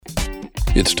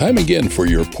It's time again for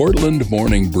your Portland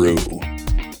Morning Brew.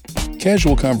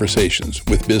 Casual conversations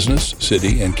with business,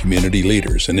 city, and community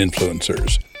leaders and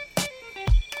influencers.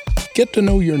 Get to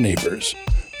know your neighbors.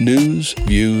 News,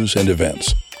 views, and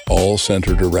events, all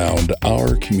centered around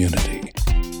our community.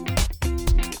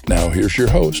 Now here's your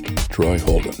host, Troy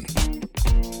Holden.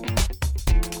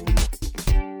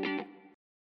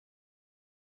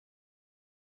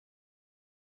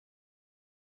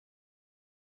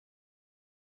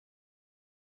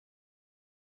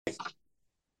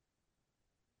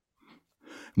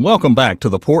 Welcome back to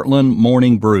the Portland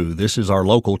Morning Brew. This is our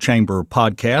local chamber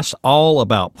podcast, all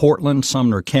about Portland,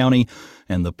 Sumner County,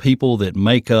 and the people that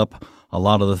make up a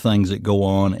lot of the things that go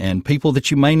on, and people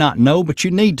that you may not know, but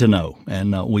you need to know.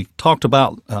 And we talked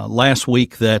about last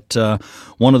week that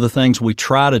one of the things we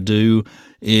try to do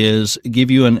is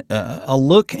give you a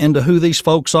look into who these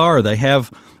folks are. They have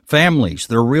families,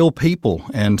 they're real people,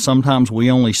 and sometimes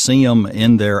we only see them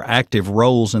in their active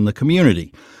roles in the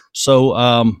community.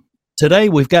 So, today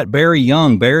we've got Barry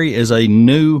Young. Barry is a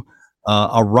new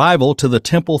arrival to the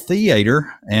Temple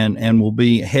Theater and will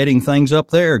be heading things up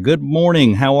there. Good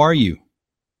morning. How are you?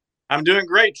 I'm doing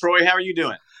great, Troy. How are you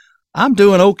doing? I'm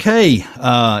doing okay.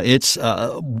 It's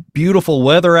beautiful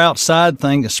weather outside.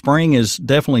 Spring is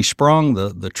definitely sprung.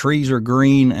 The trees are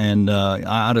green, and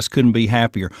I just couldn't be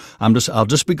happier. I'll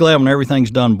just be glad when everything's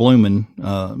done blooming,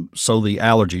 so the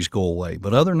allergies go away.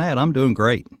 But other than that, I'm doing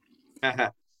great.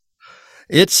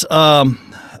 It's,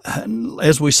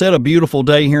 as we said, a beautiful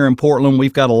day here in Portland.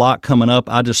 We've got a lot coming up.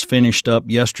 I just finished up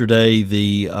yesterday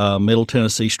the Middle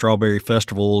Tennessee Strawberry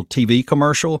Festival TV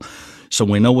commercial. So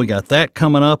we know we got that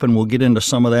coming up, and we'll get into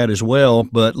some of that as well.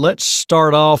 But let's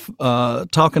start off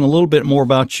talking a little bit more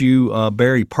about you,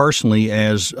 Barry, personally,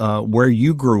 as where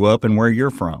you grew up and where you're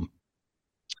from.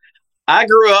 I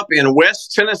grew up in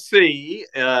West Tennessee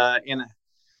in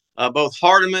both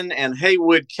Hardeman and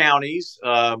Haywood counties.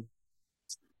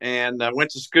 And I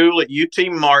went to school at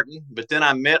UT Martin, but then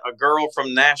I met a girl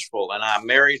from Nashville, and I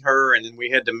married her, and then we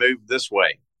had to move this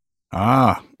way.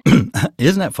 Ah,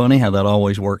 isn't that funny how that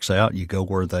always works out? You go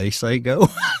where they say go.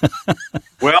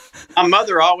 Well, my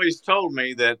mother always told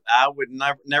me that I would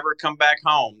never come back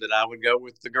home, that I would go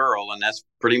with the girl, and that's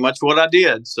pretty much what I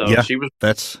did. So yeah, she was.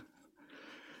 That's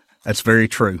very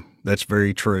true. That's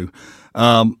very true.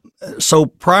 So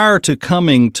prior to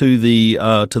coming to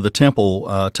the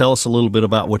temple, tell us a little bit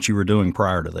about what you were doing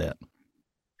prior to that.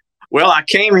 Well, I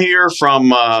came here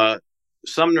from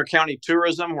Sumner County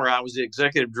Tourism, where I was the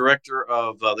executive director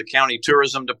of the county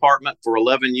tourism department for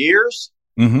 11 years.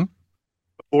 Mm-hmm.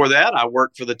 Before that, I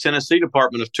worked for the Tennessee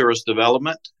Department of Tourist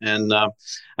Development, and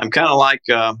I'm kind of like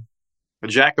a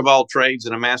jack of all trades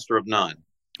and a master of none.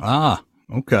 Ah,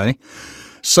 okay.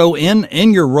 So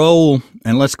in your role,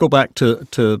 and let's go back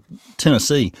to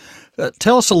Tennessee,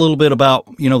 tell us a little bit about,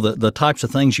 the types of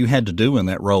things you had to do in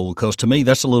that role, because to me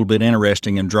that's a little bit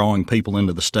interesting in drawing people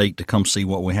into the state to come see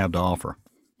what we have to offer.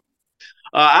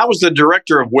 I was the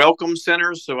director of welcome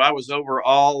centers, so I was over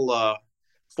all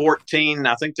 14.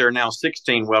 I think there are now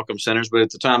 16 welcome centers, but at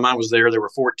the time I was there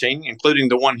were 14, including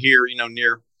the one here,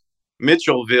 near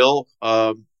Mitchellville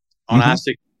on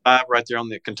I-65. Right there on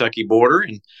the Kentucky border.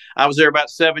 And I was there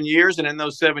about 7 years. And in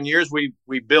those 7 years,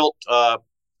 we built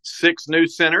 6 new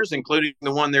centers, including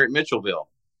the one there at Mitchellville.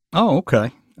 Oh,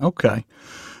 okay. Okay.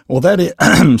 Well, that is,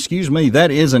 excuse me,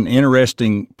 that is an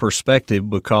interesting perspective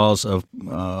because of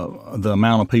the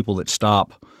amount of people that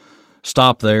stop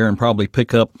there and probably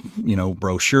pick up,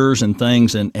 brochures and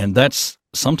things. And that's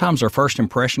sometimes their first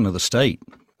impression of the state.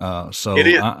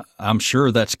 So I'm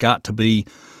sure that's got to be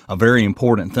a very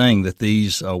important thing, that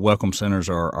these welcome centers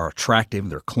are attractive,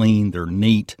 they're clean, they're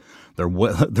neat, they're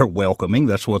welcoming.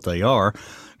 That's what they are.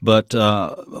 But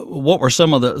what were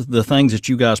some of the things that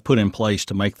you guys put in place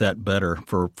to make that better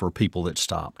for people that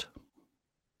stopped?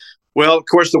 Well, of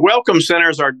course, the welcome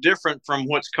centers are different from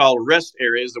what's called rest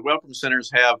areas. The welcome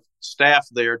centers have staff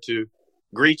there to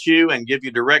greet you and give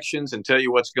you directions and tell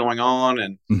you what's going on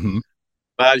and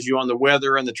advise you on the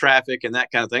weather and the traffic and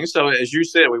that kind of thing. So as you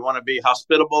said, we want to be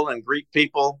hospitable and greet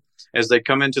people as they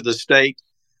come into the state.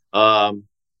 And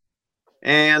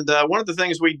one of the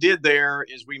things we did there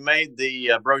is we made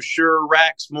the brochure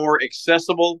racks more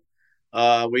accessible.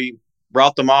 We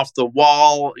brought them off the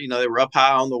wall. They were up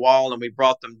high on the wall, and we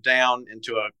brought them down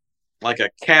into a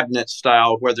cabinet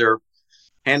style where they're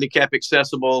handicap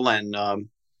accessible,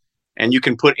 and you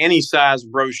can put any size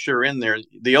brochure in there.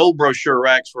 The old brochure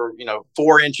racks were,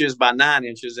 4 inches by 9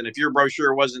 inches. And if your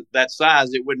brochure wasn't that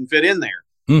size, it wouldn't fit in there.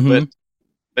 Mm-hmm.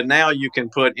 But now you can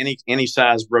put any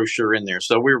size brochure in there.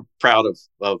 So we're proud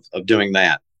of doing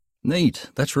that. Neat.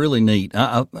 That's really neat.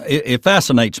 It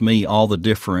fascinates me, all the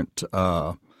different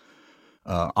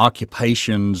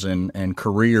occupations and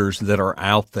careers that are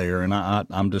out there, and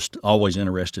I'm just always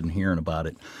interested in hearing about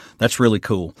it. That's really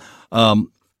cool.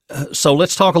 So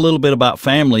let's talk a little bit about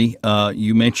family.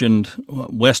 You mentioned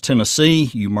West Tennessee.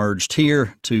 You merged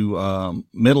here to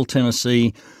Middle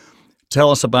Tennessee. Tell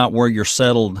us about where you're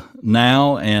settled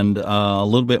now, and a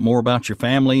little bit more about your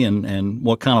family and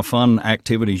what kind of fun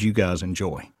activities you guys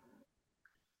enjoy.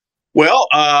 Well,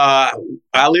 I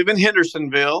live in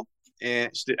Hendersonville, and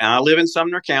I live in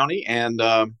Sumner County, and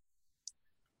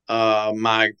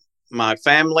my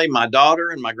family, my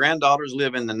daughter and my granddaughters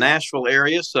live in the Nashville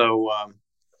area. So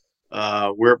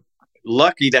we're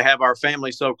lucky to have our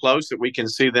family so close that we can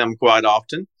see them quite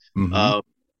often. Mm-hmm.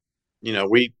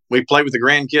 We play with the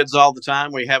grandkids all the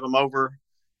time. We have them over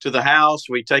to the house.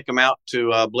 We take them out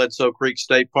to Bledsoe Creek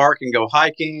State Park and go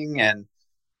hiking, and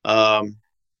a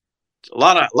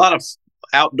lot of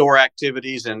outdoor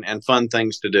activities and fun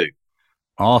things to do.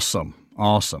 Awesome.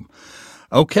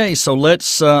 Okay, so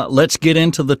let's get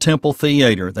into the Temple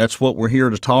Theater. That's what we're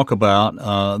here to talk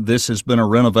about. This has been a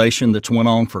renovation that's went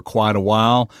on for quite a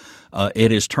while. It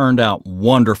has turned out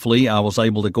wonderfully. I was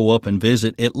able to go up and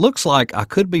visit. It looks like, I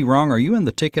could be wrong, are you in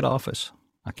the ticket office?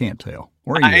 I can't tell.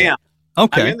 Where are you? I am.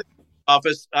 Okay. I'm in the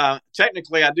office.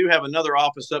 Technically, I do have another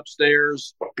office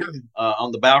upstairs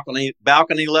on the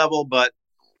balcony level, but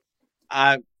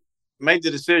I made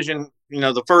the decision,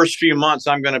 the first few months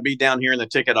I'm going to be down here in the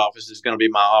ticket office is going to be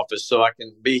my office, so I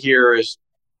can be here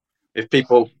if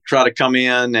people try to come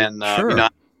in. And sure.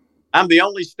 I'm the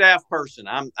only staff person.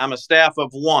 I'm a staff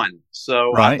of one,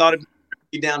 so right. I thought it'd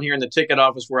be down here in the ticket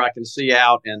office where I can see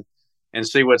out and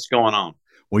see what's going on.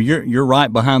 Well, you're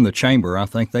right behind the chamber. I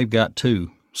think they've got two,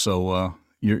 so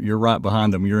you're right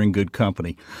behind them. You're in good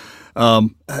company.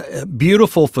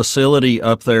 Beautiful facility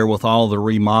up there with all the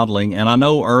remodeling. And I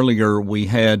know earlier we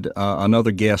had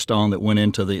another guest on that went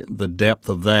into the depth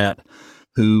of that,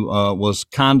 who was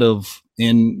kind of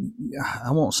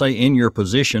I won't say in your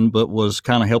position, but was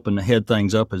kind of helping to head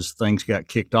things up as things got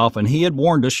kicked off. And he had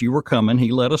warned us you were coming.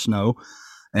 He let us know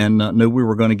and knew we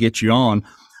were going to get you on.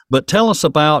 But tell us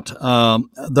about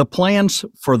the plans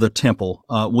for the temple.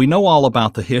 We know all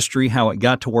about the history, how it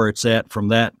got to where it's at from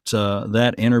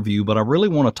that interview, but I really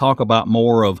want to talk about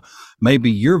more of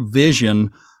maybe your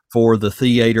vision for the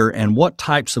theater and what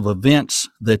types of events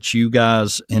that you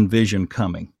guys envision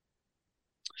coming.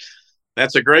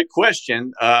 That's a great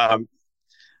question. I've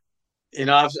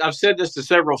said this to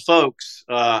several folks.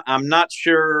 I'm not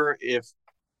sure if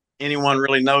anyone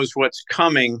really knows what's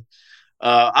coming.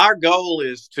 Our goal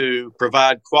is to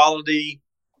provide quality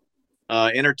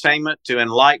entertainment, to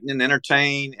enlighten and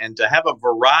entertain, and to have a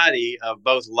variety of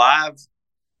both live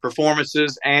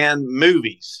performances and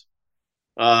movies.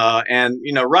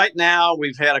 Right now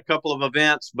we've had a couple of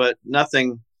events, but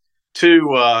nothing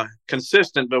too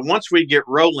consistent. But once we get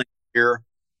rolling here,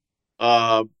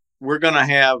 we're going to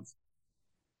have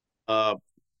a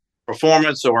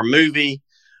performance or a movie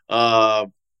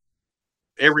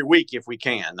every week if we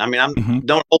can. I mean,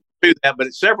 don't do that, but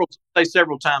it's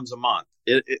several times a month.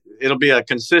 It'll be a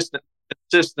consistent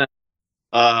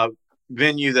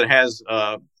venue that has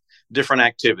different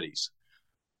activities.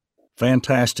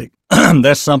 Fantastic.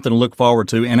 That's something to look forward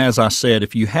to. And as I said,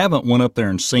 if you haven't went up there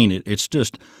and seen it, it's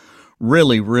just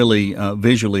really, really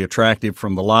visually attractive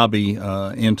from the lobby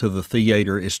into the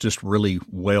theater. It's just really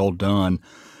well done.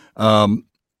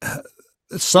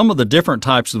 Some of the different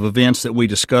types of events that we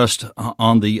discussed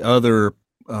on the other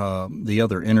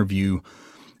interview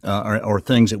or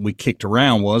things that we kicked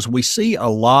around was we see a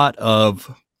lot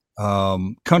of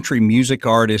country music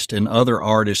artists and other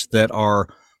artists that are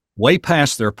way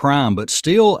past their prime, but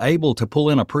still able to pull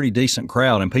in a pretty decent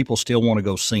crowd, and people still want to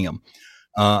go see them.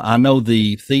 I know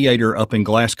the theater up in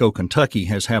Glasgow, Kentucky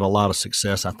has had a lot of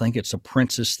success. I think it's a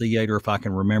Princess Theater, if I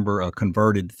can remember, a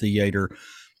converted theater.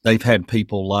 They've had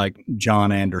people like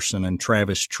John Anderson and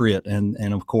Travis Tritt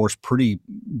and of course, pretty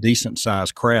decent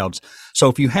sized crowds. So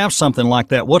if you have something like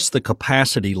that, what's the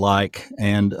capacity like,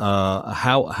 and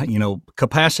how,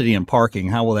 capacity and parking,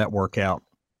 how will that work out?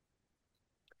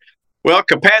 Well,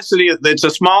 capacity, it's a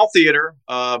small theater,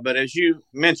 but as you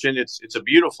mentioned, it's a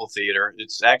beautiful theater.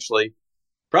 It's actually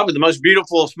probably the most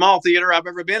beautiful small theater I've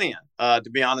ever been in, to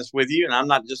be honest with you. And I'm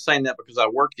not just saying that because I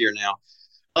work here now.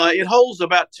 It holds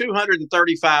about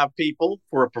 235 people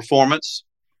for a performance.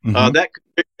 Mm-hmm.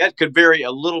 That could vary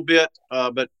a little bit,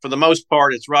 but for the most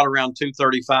part, it's right around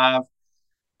 235.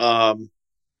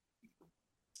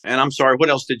 And I'm sorry, what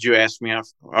else did you ask me? I've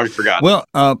already forgotten. Well,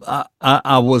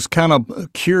 I was kind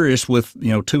of curious with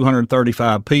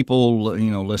 235 people.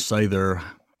 Let's say they're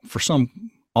for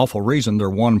some awful reason, they're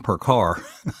one per car.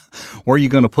 Where are you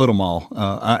going to put them all?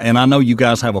 And I know you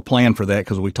guys have a plan for that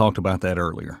because we talked about that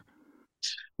earlier.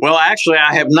 Well, actually,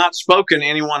 I have not spoken to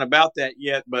anyone about that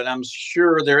yet, but I'm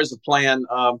sure there is a plan.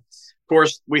 Of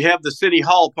course, we have the City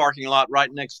Hall parking lot right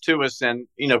next to us. And,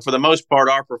 for the most part,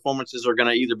 our performances are going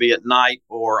to either be at night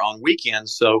or on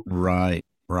weekends. So right.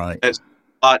 That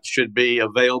spot should be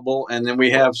available. And then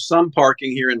we have some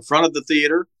parking here in front of the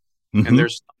theater. Mm-hmm. And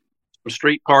there's some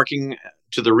street parking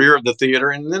to the rear of the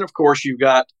theater. And then, of course, you've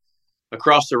got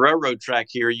across the railroad track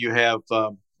here, you have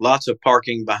lots of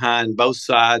parking behind both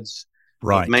sides.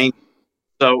 Right. Main.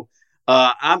 So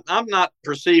I'm not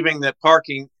perceiving that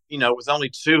parking, with only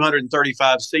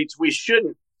 235 seats, we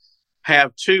shouldn't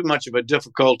have too much of a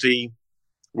difficulty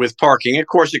with parking, of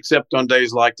course, except on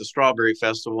days like the Strawberry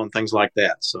Festival and things like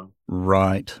that. So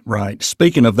Right.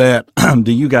 Speaking of that,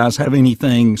 do you guys have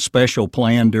anything special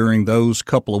planned during those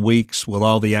couple of weeks with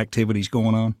all the activities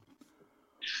going on?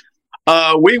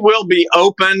 We will be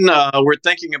open. We're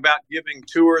thinking about giving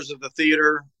tours of the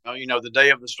theater, the day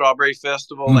of the Strawberry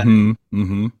Festival.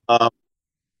 Mm-hmm. And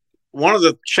one of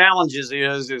the challenges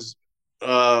is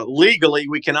legally,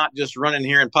 we cannot just run in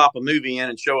here and pop a movie in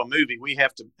and show a movie. We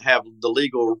have to have the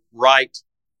legal rights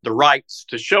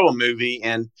to show a movie.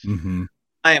 And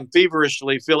I am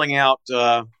feverishly filling out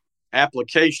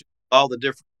applications, all the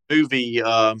different movie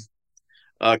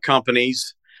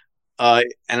companies. And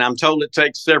I'm told it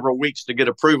takes several weeks to get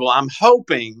approval. I'm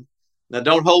hoping, now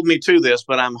don't hold me to this,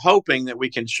 but I'm hoping that we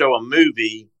can show a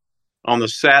movie on the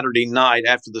Saturday night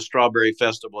after the Strawberry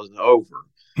Festival is over.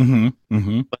 But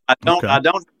I don't have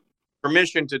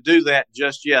permission to do that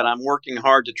just yet. I'm working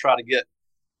hard to try to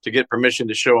get permission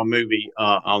to show a movie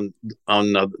on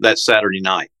that Saturday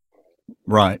night.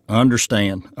 Right.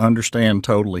 Understand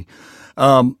totally.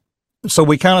 So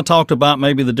we kind of talked about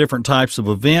maybe the different types of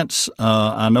events.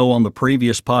 I know on the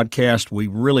previous podcast, we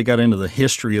really got into the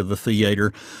history of the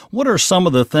theater. What are some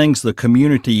of the things the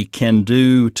community can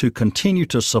do to continue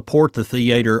to support the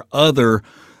theater other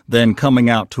than coming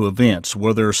out to events?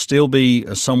 Will there still be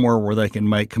somewhere where they can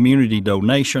make community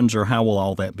donations, or how will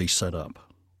all that be set up?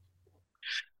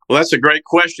 Well, that's a great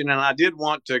question, and I did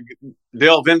want to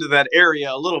delve into that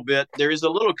area a little bit. There is a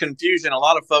little confusion. A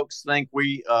lot of folks think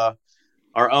we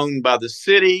are owned by the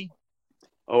city,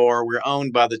 or we're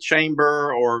owned by the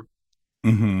chamber, or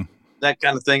that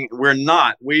kind of thing. We're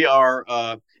not. We are,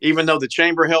 even though the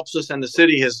chamber helps us and the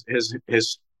city has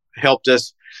helped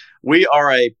us, we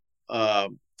are a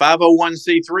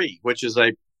 501c3, which is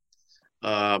a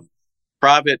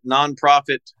private,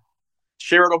 nonprofit,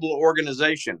 charitable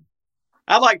organization.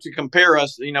 I like to compare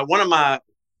us.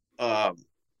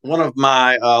 One of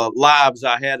my lives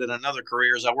I had in another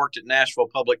career is I worked at Nashville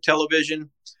Public Television.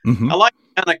 I like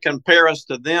to kind of compare us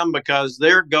to them because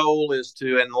their goal is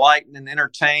to enlighten and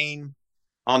entertain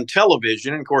on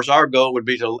television. And of course, our goal would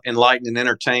be to enlighten and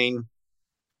entertain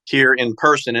here in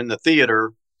person in the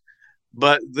theater.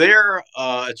 But they're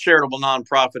a charitable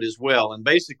nonprofit as well. And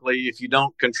basically, if you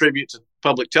don't contribute to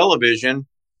public television,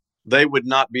 they would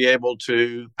not be able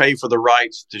to pay for the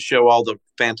rights to show all the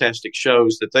fantastic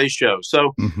shows that they show.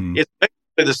 So it's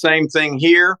basically the same thing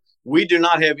here. We do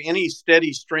not have any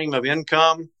steady stream of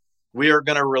income. We are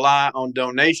going to rely on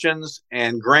donations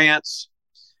and grants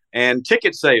and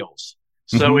ticket sales.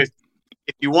 So if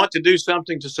you want to do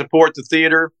something to support the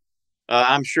theater,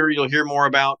 I'm sure you'll hear more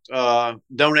about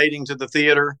donating to the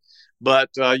theater, but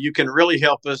you can really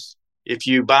help us if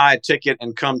you buy a ticket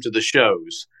and come to the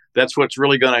shows. That's what's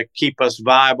really going to keep us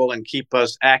viable and keep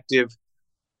us active.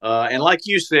 And like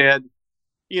you said,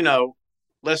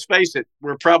 let's face it,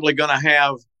 we're probably going to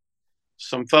have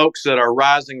some folks that are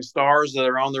rising stars that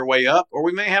are on their way up, or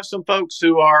we may have some folks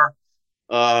who are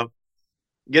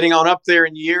getting on up there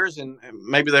in years, and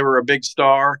maybe they were a big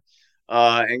star.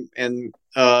 We're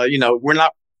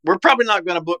probably not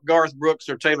going to book Garth Brooks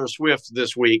or Taylor Swift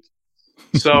this week.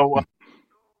 So,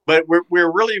 but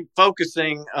we're really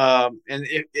focusing. And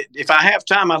if I have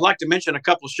time, I'd like to mention a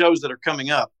couple of shows that are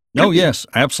coming up. Oh, yes,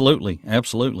 absolutely.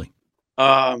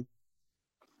 On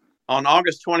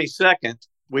August 22nd,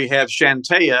 we have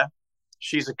Shantea.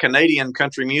 She's a Canadian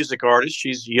country music artist.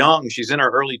 She's young. She's in her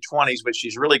early 20s, but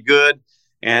she's really good.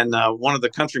 And one of the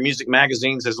country music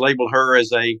magazines has labeled her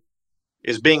as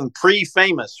being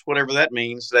pre-famous, whatever that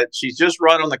means, that she's just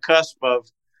right on the cusp of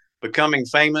becoming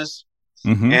famous.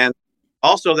 And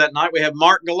also that night we have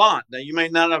Mark Gallant. Now, you may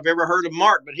not have ever heard of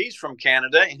Mark, but he's from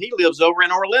Canada, and he lives over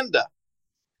in Orlando.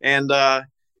 And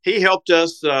he helped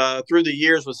us through the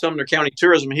years with Sumner County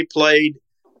Tourism. He played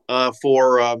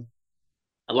for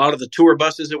a lot of the tour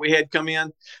buses that we had come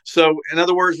in. So, in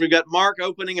other words, we got Mark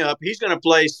opening up. He's going to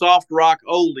play soft rock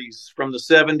oldies from the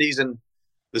 70s and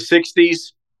the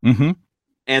 60s. Mm-hmm.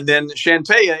 And then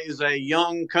Shantea is a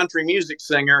young country music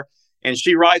singer, and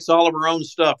she writes all of her own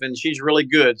stuff, and she's really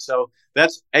good. So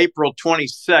that's April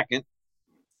 22nd.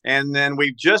 And then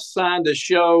we've just signed a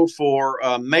show for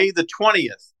May the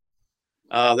 20th.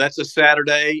 That's a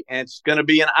Saturday, and it's going to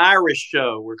be an Irish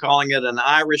show. We're calling it an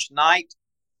Irish night.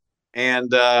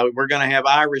 And we're going to have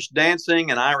Irish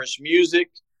dancing and Irish music.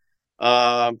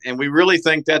 And we really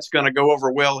think that's going to go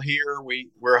over well here.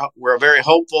 We're very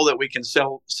hopeful that we can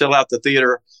sell out the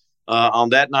theater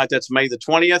on that night. That's May the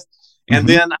 20th. And Mm-hmm.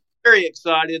 then I'm very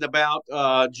excited about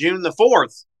June the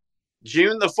 4th.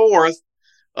 June the 4th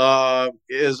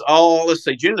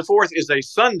June the 4th is a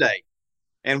Sunday.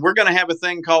 And we're going to have a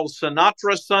thing called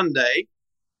Sinatra Sunday.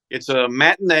 It's a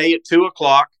matinee at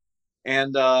 2:00.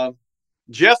 And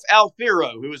Jeff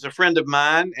Alfiero, who is a friend of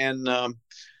mine, and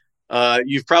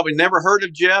you've probably never heard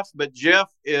of Jeff, but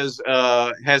Jeff has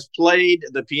played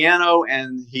the piano,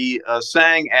 and he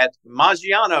sang at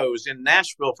Maggiano's in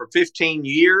Nashville for 15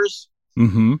 years.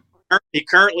 Mm-hmm. He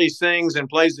currently sings and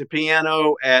plays the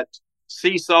piano at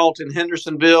Sea Salt in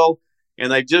Hendersonville, and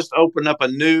they just opened up a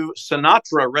new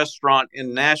Sinatra restaurant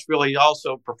in Nashville. He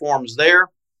also performs there.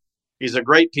 He's a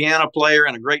great piano player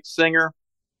and a great singer.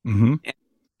 Mm-hmm. And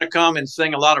to come and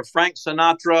sing a lot of Frank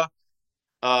Sinatra,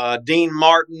 Dean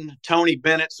Martin, Tony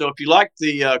Bennett. So if you like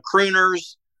the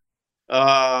crooners,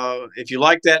 if you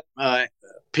like that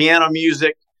piano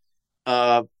music,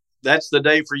 that's the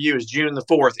day for you, is June the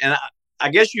 4th. And I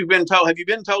guess have you been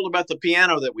told about the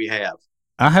piano that we have?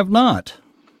 I have not.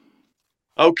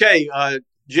 Okay.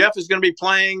 Jeff is going to be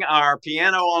playing our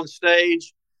piano on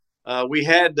stage. We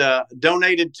had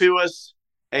donated to us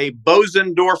a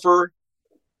Bosendorfer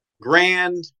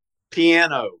grand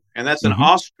piano, and that's an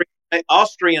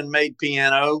Austrian-made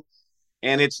piano,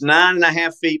 and it's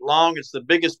 9.5 feet long. It's the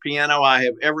biggest piano I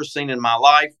have ever seen in my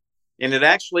life, and it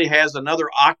actually has another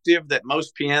octave that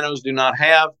most pianos do not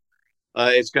have.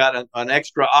 It's got an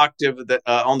extra octave that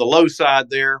on the low side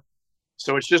there,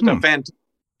 so it's just a fantastic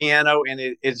piano, and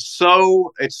it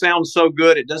sounds so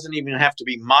good. It doesn't even have to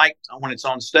be mic'd when it's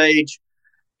on stage,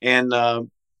 and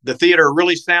the theater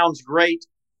really sounds great.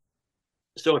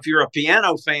 So if you're a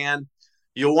piano fan,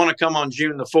 you'll want to come on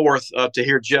June the 4th to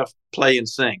hear Jeff play and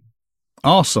sing.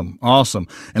 Awesome.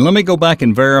 And let me go back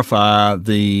and verify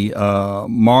the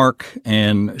Mark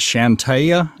and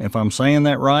Shantea, if I'm saying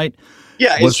that right.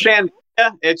 Yeah, it's Shantea.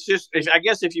 It's just, I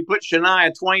guess if you put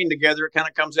Shania Twain together, it kind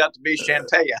of comes out to be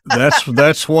Shantea.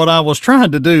 That's what I was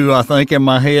trying to do, I think, in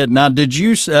my head. Now, did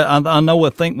you I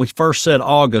think we first said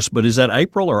August, but is that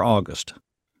April or August?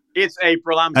 It's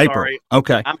April. April. Sorry.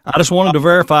 Okay. I just wanted to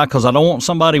verify because I don't want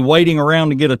somebody waiting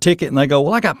around to get a ticket and they go,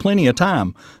 well, I got plenty of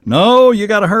time. No, you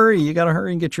got to hurry. You got to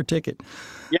hurry and get your ticket.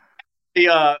 Yeah. The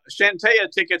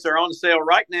Shantea tickets are on sale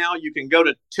right now. You can go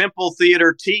to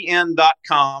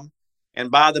templetheatertn.com and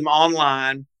buy them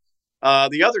online.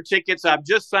 The other tickets, I've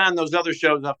just signed those other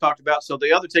shows I've talked about. So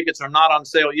the other tickets are not on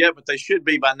sale yet, but they should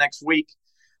be by next week.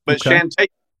 But okay. Shantea,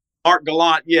 Mark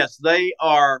Gallant, yes, they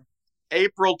are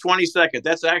April 22nd.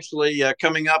 That's actually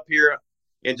coming up here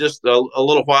in just a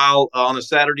little while on a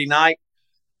Saturday night.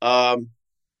 And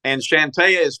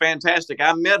Shantea is fantastic.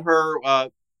 I met her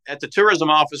at the tourism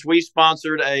office. We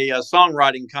sponsored a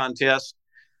songwriting contest.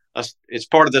 It's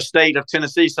part of the state of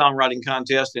Tennessee songwriting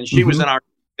contest. And she was in our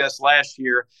contest last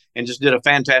year and just did a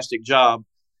fantastic job.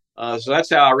 So that's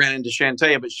how I ran into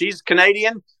Shantea. But she's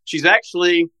Canadian. She's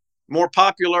actually more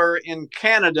popular in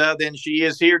Canada than she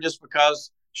is here just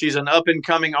because she's an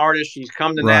up-and-coming artist. She's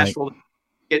come to Nashville.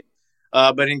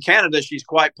 But in Canada, she's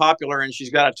quite popular, and she's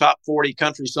got a top 40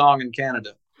 country song in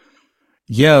Canada.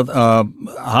 Yeah,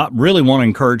 I really want to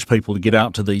encourage people to get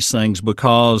out to these things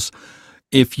because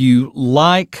if you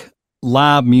like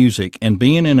live music and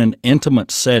being in an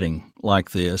intimate setting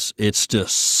like this, it's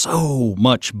just so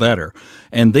much better.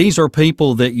 And these are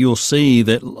people that you'll see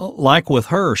that, like with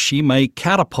her, she may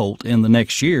catapult in the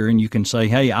next year, and you can say,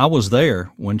 hey, I was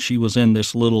there when she was in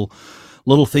this little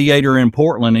theater in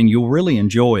Portland, and you'll really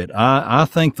enjoy it. I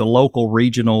think the local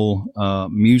regional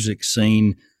music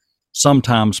scene,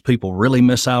 sometimes people really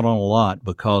miss out on a lot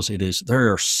because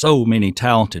there are so many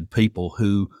talented people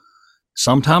who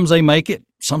sometimes they make it,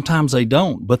 sometimes they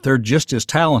don't, but they're just as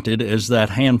talented as that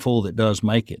handful that does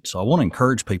make it. So I want to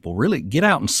encourage people, really get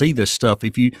out and see this stuff.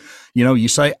 If you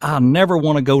say, I never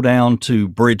want to go down to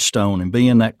Bridgestone and be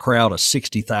in that crowd of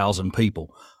 60,000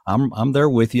 people. I'm there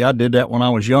with you. I did that when I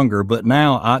was younger, but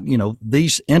now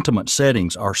these intimate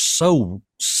settings are so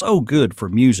good for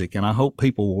music, and I hope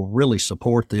people will really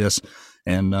support this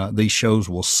and these shows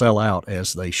will sell out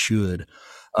as they should.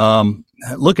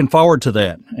 Looking forward to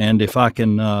that. And if I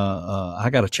can, I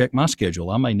got to check my schedule.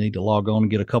 I may need to log on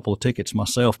and get a couple of tickets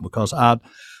myself, because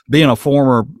being a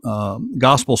former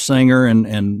gospel singer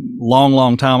and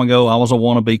long time ago, I was a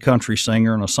wannabe country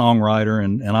singer and a songwriter,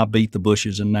 and I beat the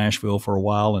bushes in Nashville for a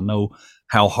while and know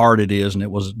how hard it is. And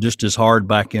it was just as hard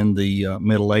back in the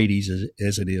middle 80s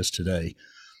as it is today.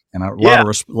 And a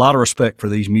lot of respect for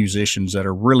these musicians that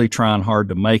are really trying hard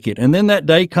to make it. And then that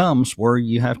day comes where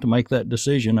you have to make that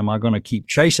decision. Am I going to keep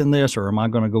chasing this, or am I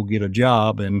going to go get a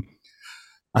job? And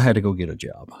I had to go get a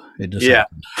job. It just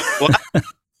happened. Well,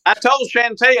 I told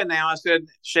Shantea now, I said,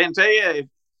 Shantea,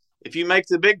 if you make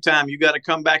the big time, you got to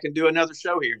come back and do another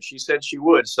show here. And she said she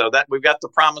would. So that we've got the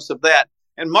promise of that.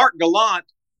 And Mark Gallant,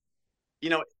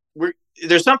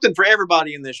 there's something for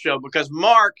everybody in this show, because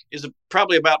Mark is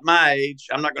probably about my age.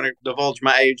 I'm not going to divulge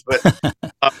my age,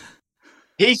 but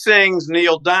he sings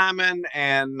Neil Diamond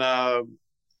and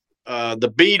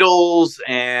the Beatles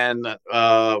and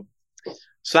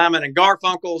Simon and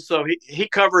Garfunkel. So he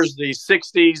covers the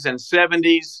 60s and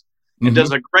 70s and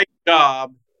does a great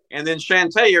job. And then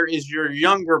Shantea is your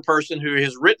younger person who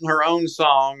has written her own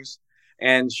songs,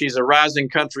 and she's a rising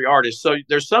country artist. So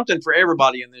there's something for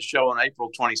everybody in this show on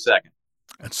April 22nd.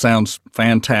 That sounds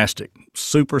fantastic.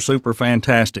 Super, super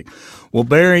fantastic. Well,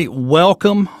 Barry,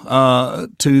 welcome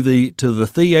to the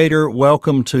theater.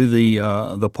 Welcome to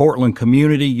the Portland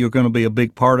community. You're going to be a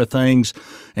big part of things.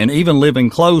 And even living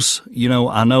close,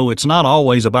 I know it's not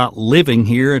always about living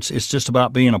here. It's just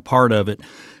about being a part of it.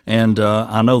 And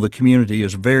I know the community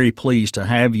is very pleased to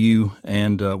have you,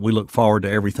 and we look forward to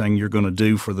everything you're going to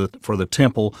do for the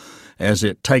temple as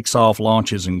it takes off,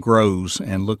 launches, and grows,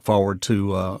 and look forward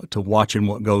to watching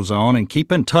what goes on. And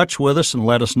keep in touch with us and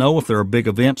let us know if there are big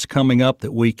events coming up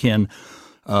that we can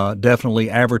definitely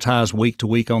advertise week to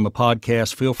week on the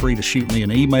podcast. Feel free to shoot me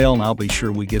an email, and I'll be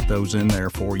sure we get those in there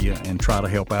for you and try to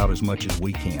help out as much as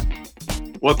we can.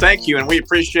 Well, thank you, and we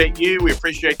appreciate you. We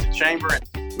appreciate the Chamber,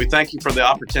 and we thank you for the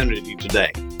opportunity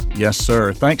today. Yes,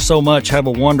 sir. Thanks so much. Have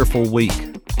a wonderful week.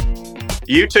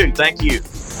 You too. Thank you.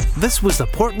 This was the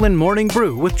Portland Morning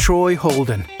Brew with Troy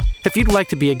Holden. If you'd like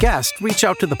to be a guest, reach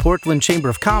out to the Portland Chamber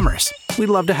of Commerce. We'd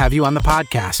love to have you on the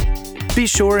podcast. Be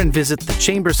sure and visit the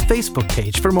Chamber's Facebook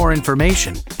page for more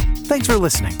information. Thanks for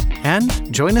listening,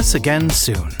 and join us again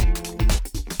soon.